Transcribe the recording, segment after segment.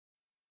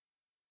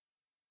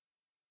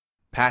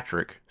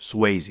Patrick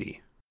Swayze.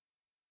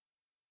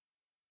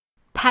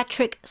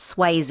 Patrick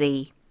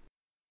Swayze.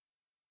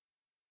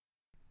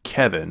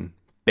 Kevin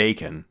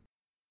Bacon.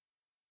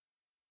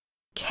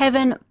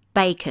 Kevin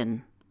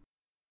Bacon.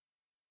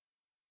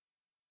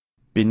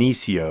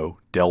 Benicio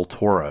del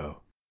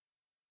Toro.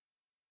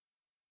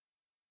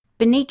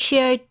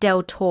 Benicio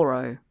del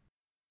Toro.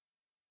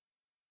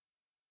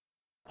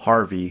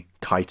 Harvey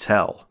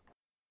Keitel.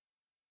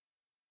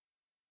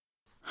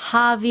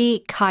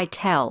 Harvey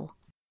Keitel.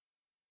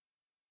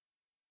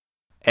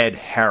 Ed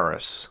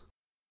Harris.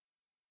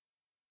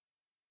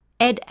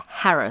 Ed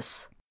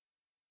Harris.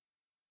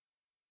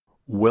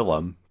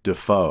 Willem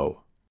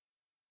Dafoe.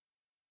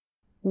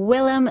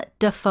 Willem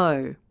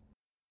Dafoe.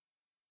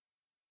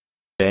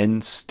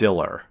 Ben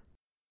Stiller.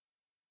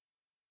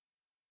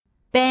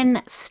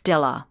 Ben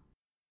Stiller.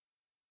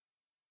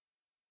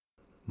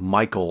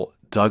 Michael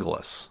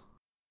Douglas.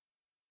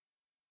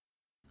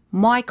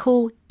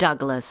 Michael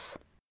Douglas.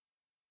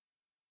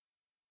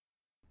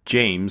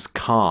 James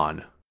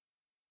Caan.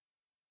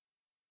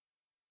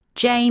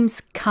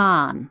 James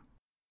Caan.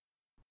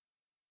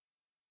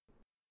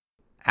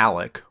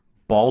 Alec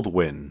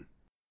Baldwin.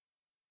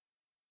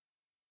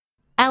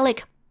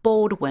 Alec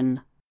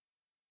Baldwin.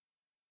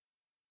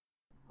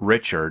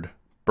 Richard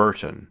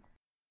Burton.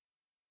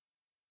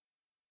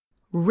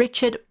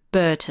 Richard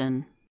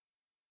Burton.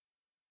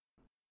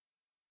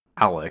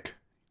 Alec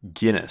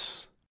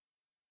Guinness.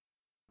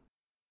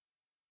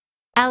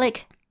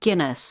 Alec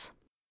Guinness.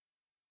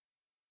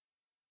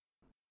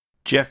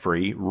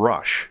 Geoffrey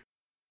Rush.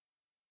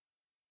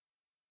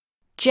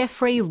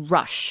 Geoffrey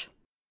Rush.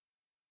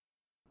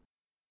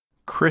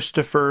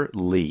 Christopher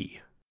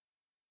Lee.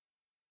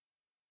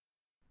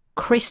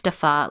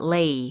 Christopher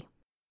Lee.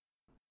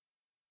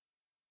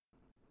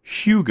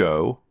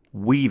 Hugo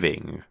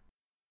Weaving.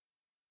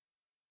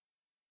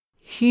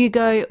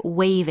 Hugo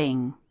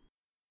Weaving.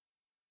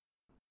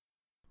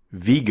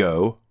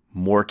 Viggo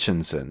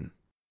Mortensen.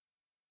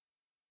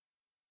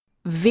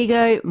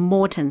 Viggo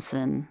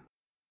Mortensen.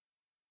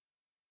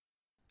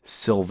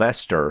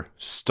 Sylvester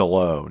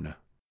Stallone.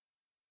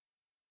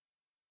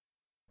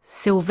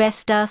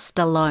 Sylvester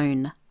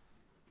Stallone.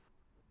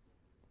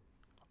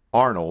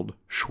 Arnold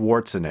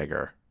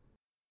Schwarzenegger.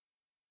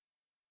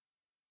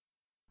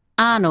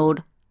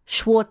 Arnold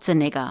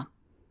Schwarzenegger.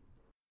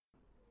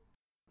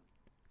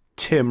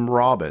 Tim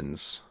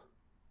Robbins.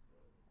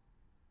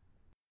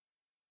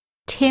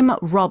 Tim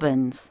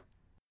Robbins.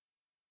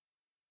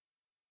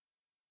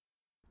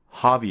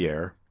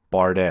 Javier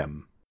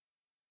Bardem.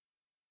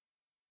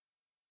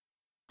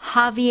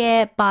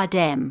 Javier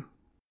Bardem.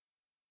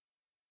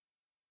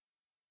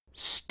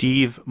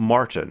 Steve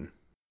Martin.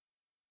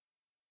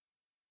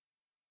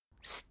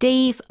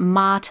 Steve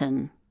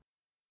Martin.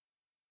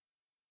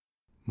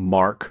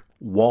 Mark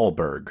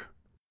Wahlberg.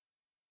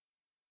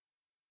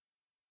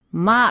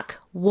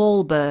 Mark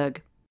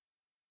Wahlberg.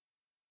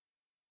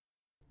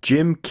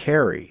 Jim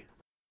Carrey.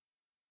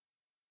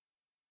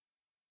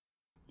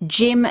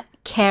 Jim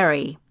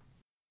Carrey.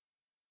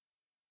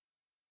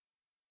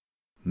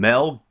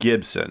 Mel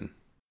Gibson.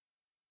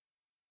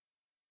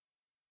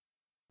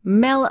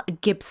 Mel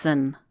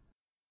Gibson.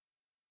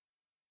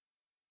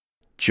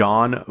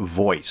 John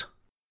Voight.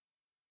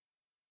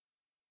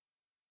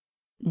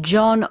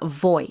 John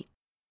Voight.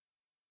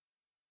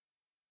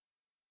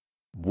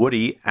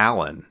 Woody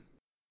Allen.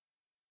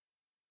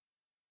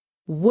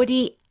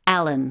 Woody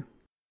Allen.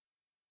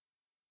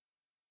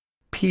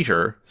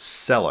 Peter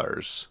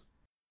Sellers.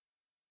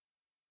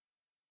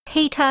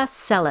 Peter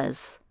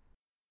Sellers.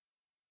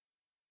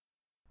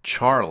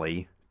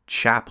 Charlie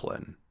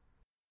Chaplin.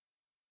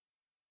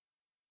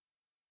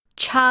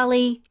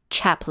 Charlie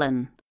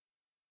Chaplin.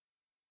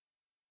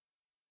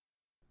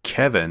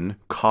 Kevin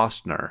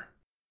Costner.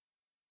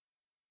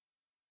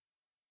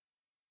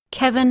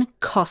 Kevin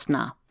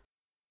Costner.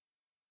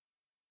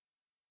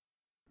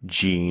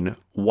 Gene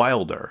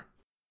Wilder.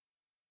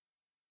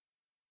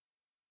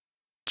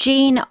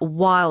 Gene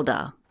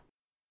Wilder.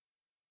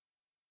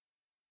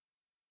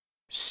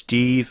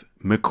 Steve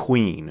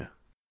McQueen.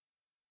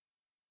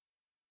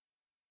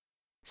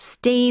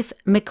 Steve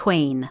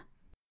McQueen.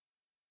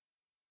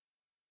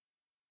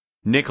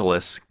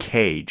 Nicolas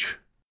Cage.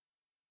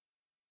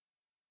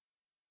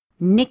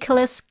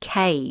 Nicolas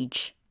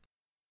Cage.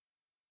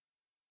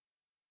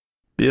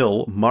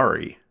 Bill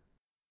Murray.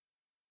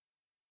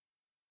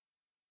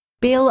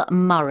 Bill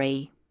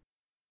Murray.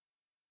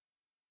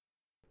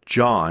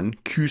 John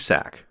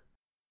Cusack.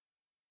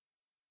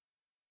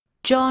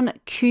 John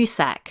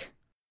Cusack.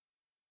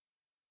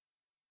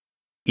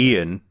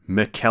 Ian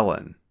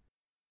McKellen.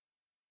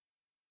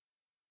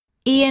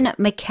 Ian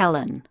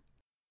McKellen.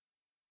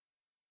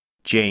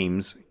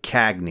 James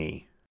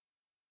Cagney.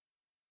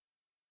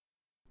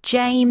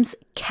 James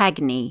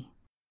Cagney.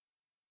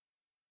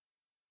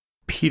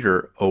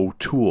 Peter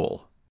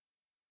O'Toole.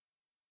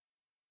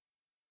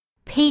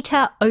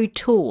 Peter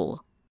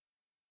O'Toole.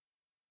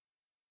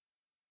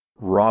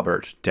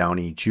 Robert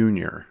Downey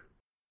Jr.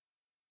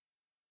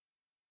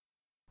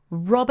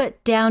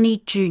 Robert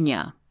Downey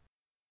Jr.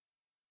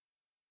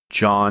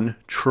 John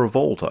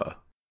Travolta.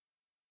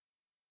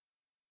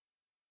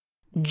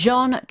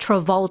 John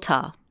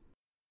Travolta.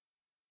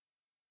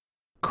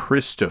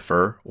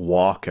 Christopher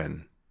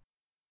Walken.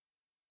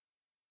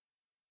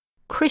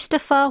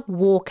 Christopher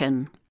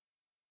Walken.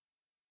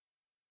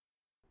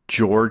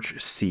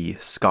 George C.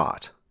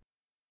 Scott.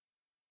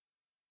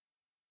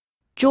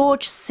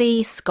 George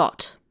C.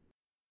 Scott.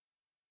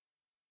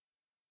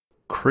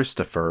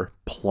 Christopher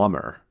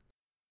Plummer.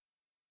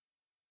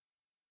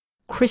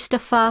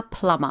 Christopher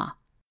Plummer.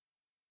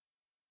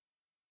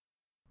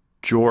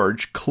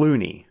 George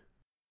Clooney.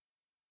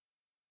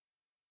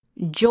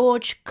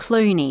 George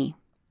Clooney.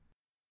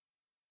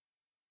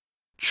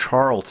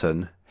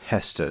 Charlton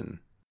Heston.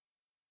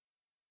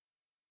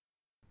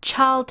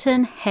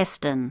 Charlton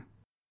Heston.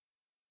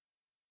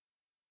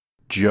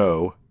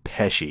 Joe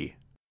Pesci.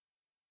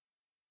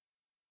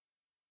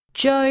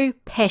 Joe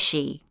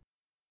Pesci.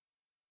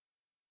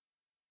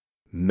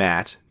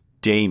 Matt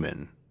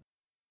Damon.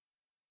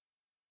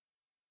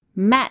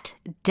 Matt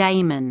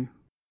Damon.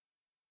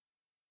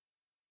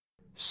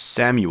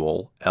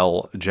 Samuel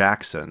L.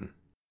 Jackson.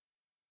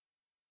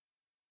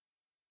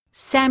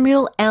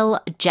 Samuel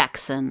L.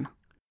 Jackson.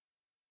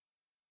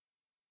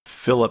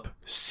 Philip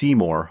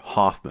Seymour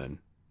Hoffman.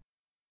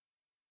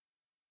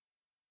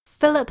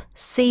 Philip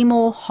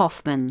Seymour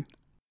Hoffman.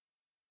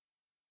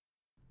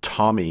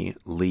 Tommy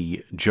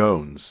Lee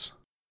Jones.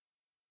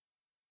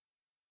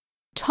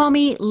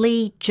 Tommy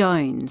Lee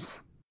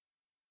Jones.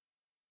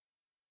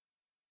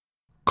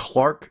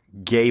 Clark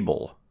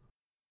Gable.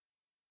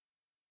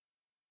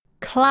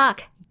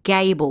 Clark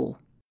Gable.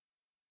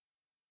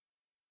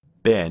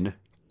 Ben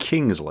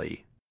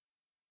Kingsley.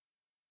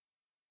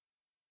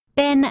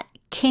 Ben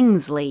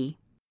Kingsley.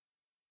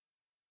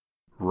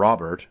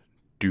 Robert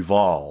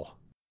Duvall.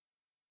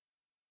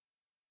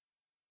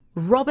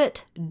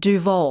 Robert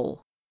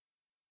Duvall.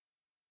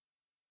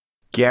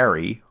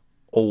 Gary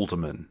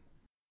Oldman.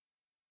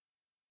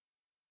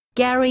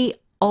 Gary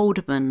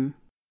Oldman.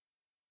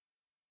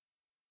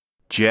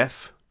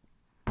 Jeff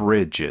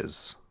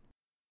Bridges.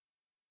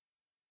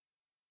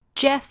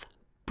 Jeff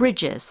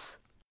Bridges.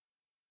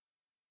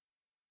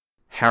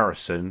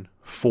 Harrison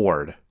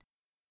Ford.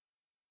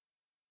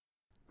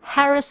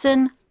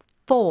 Harrison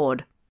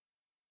Ford.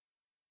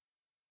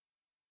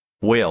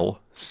 Will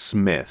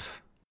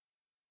Smith.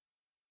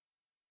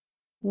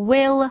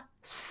 Will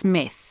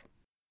Smith.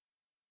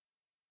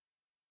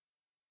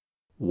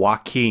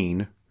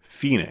 Joaquin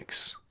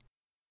Phoenix.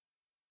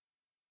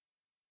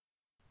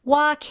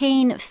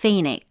 Joaquin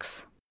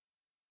Phoenix.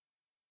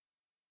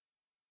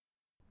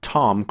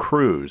 Tom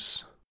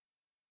Cruise.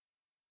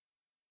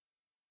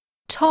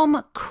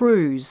 Tom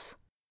Cruise.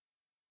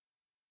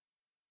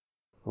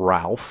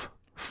 Ralph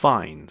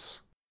Fiennes.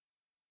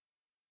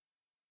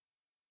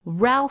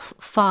 Ralph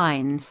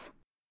Fiennes.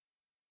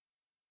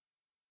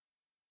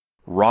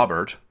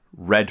 Robert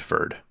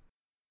Redford.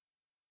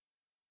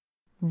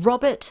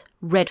 Robert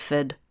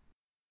Redford.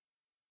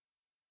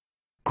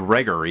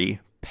 Gregory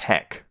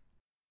Peck.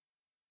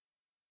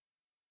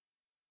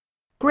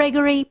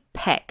 Gregory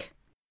Peck.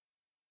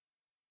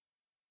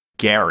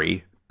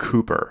 Gary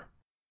Cooper.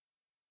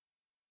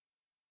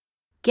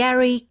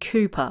 Gary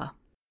Cooper.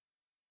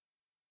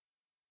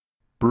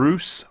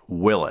 Bruce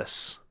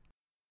Willis.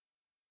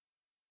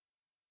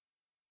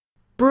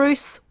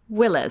 Bruce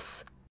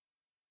Willis.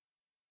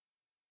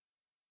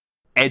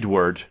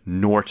 Edward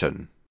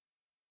Norton.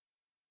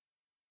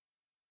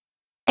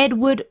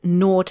 Edward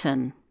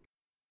Norton.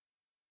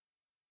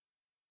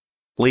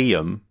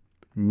 Liam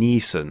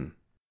Neeson.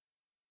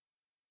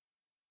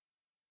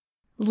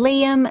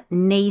 Liam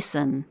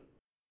Neeson.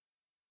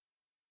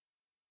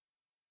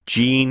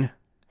 Gene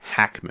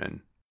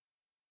Hackman.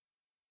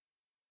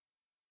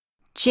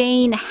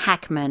 Gene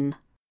Hackman.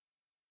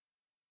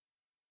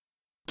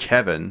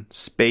 Kevin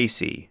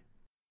Spacey.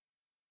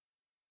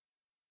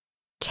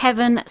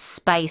 Kevin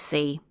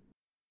Spacey.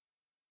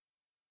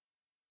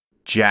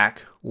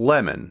 Jack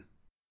Lemmon.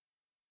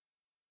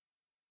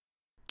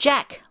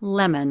 Jack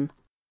Lemmon.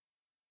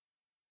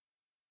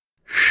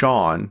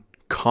 Sean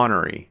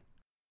Connery.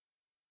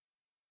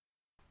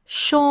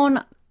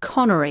 Sean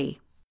Connery.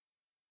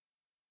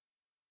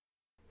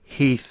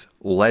 Heath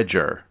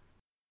Ledger.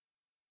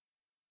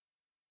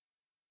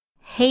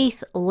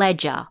 Heath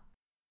Ledger.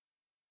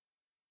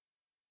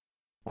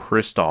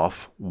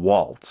 Christoph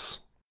Waltz.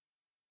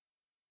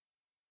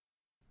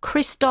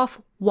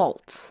 Christoph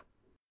Waltz.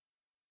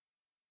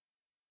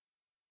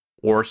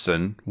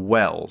 Orson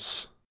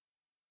Welles.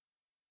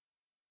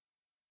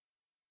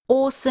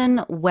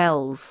 Orson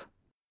Welles.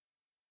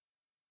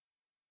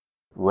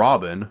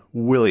 Robin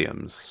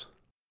Williams.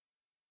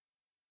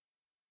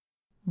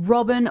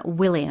 Robin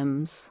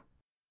Williams.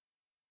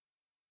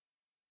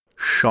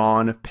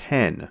 Sean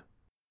Penn.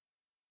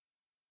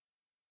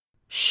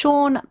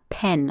 Sean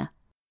Penn.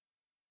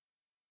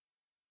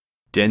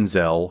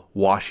 Denzel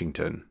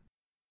Washington.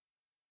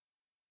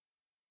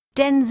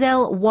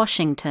 Denzel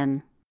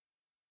Washington.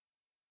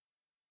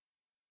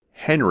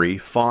 Henry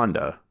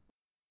Fonda.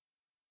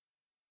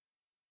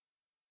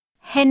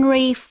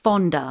 Henry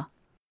Fonda.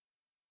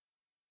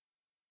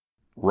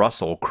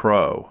 Russell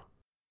Crowe.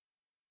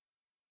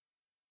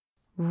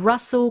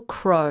 Russell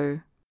Crowe.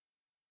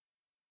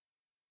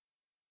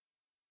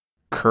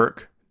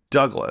 Kirk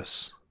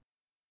Douglas.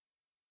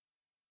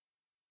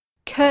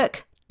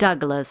 Kirk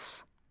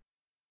Douglas.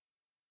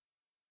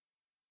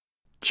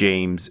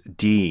 James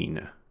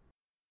Dean.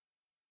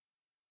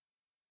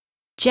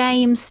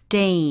 James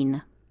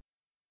Dean.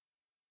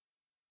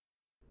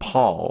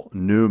 Paul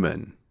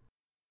Newman.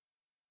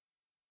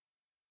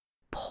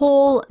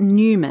 Paul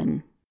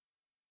Newman.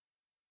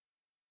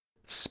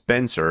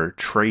 Spencer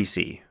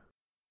Tracy.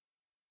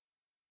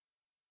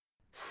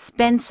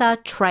 Spencer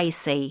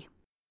Tracy.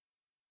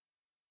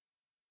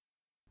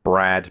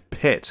 Brad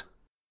Pitt.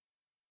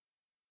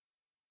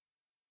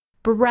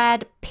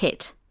 Brad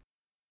Pitt.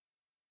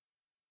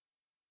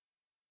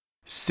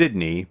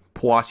 Sidney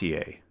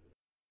Poitier.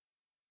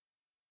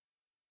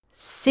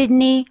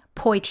 Sidney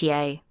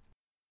Poitier.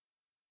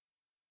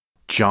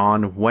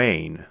 John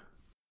Wayne.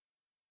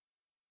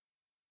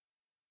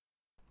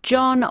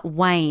 John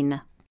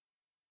Wayne.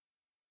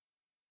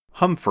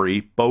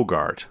 Humphrey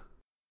Bogart.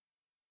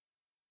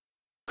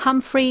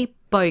 Humphrey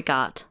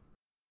Bogart.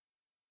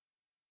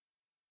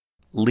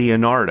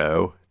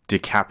 Leonardo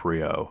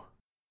DiCaprio.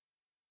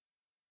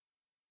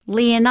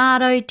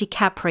 Leonardo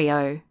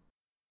DiCaprio.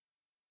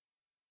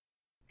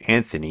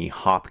 Anthony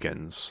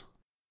Hopkins.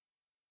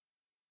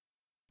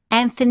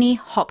 Anthony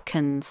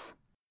Hopkins.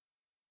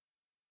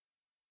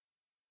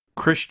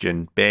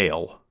 Christian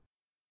Bale.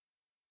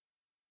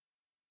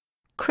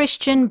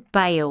 Christian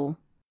Bale.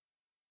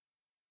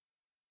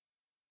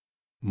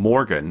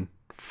 Morgan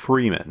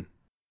Freeman.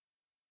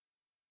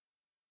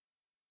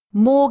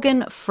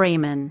 Morgan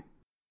Freeman.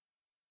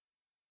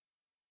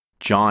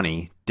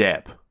 Johnny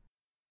Depp.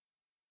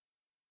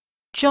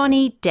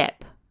 Johnny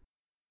Depp.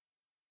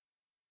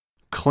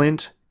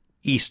 Clint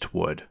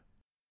Eastwood.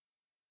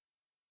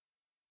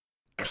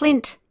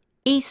 Clint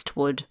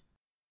Eastwood.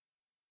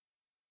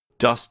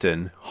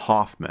 Dustin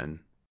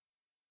Hoffman.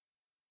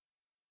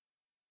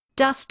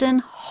 Dustin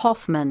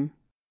Hoffman.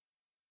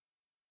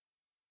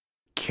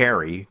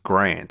 Cary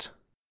Grant.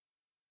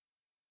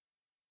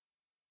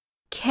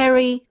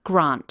 Cary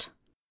Grant.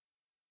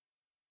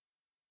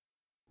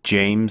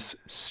 James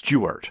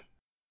Stewart.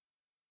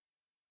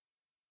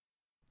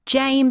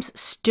 James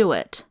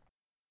Stewart.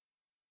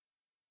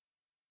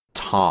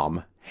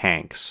 Tom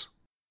Hanks.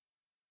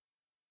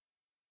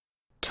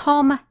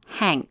 Tom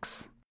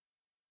Hanks.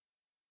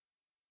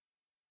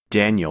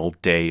 Daniel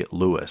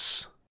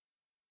Day-Lewis.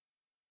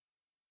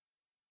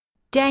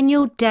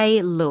 Daniel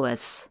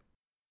Day-Lewis.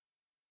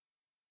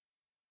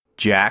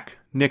 Jack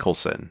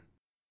Nicholson.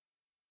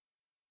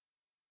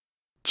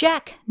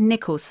 Jack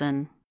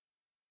Nicholson.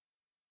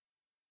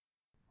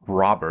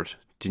 Robert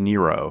De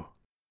Niro.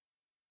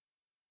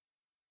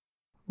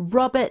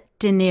 Robert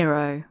De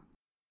Niro.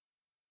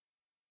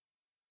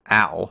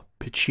 Al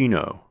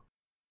Pacino.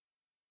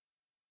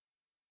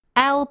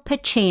 Al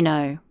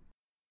Pacino.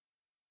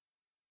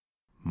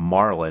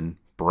 Marlon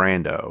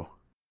Brando.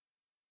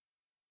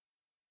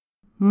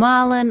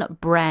 Marlon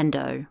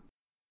Brando.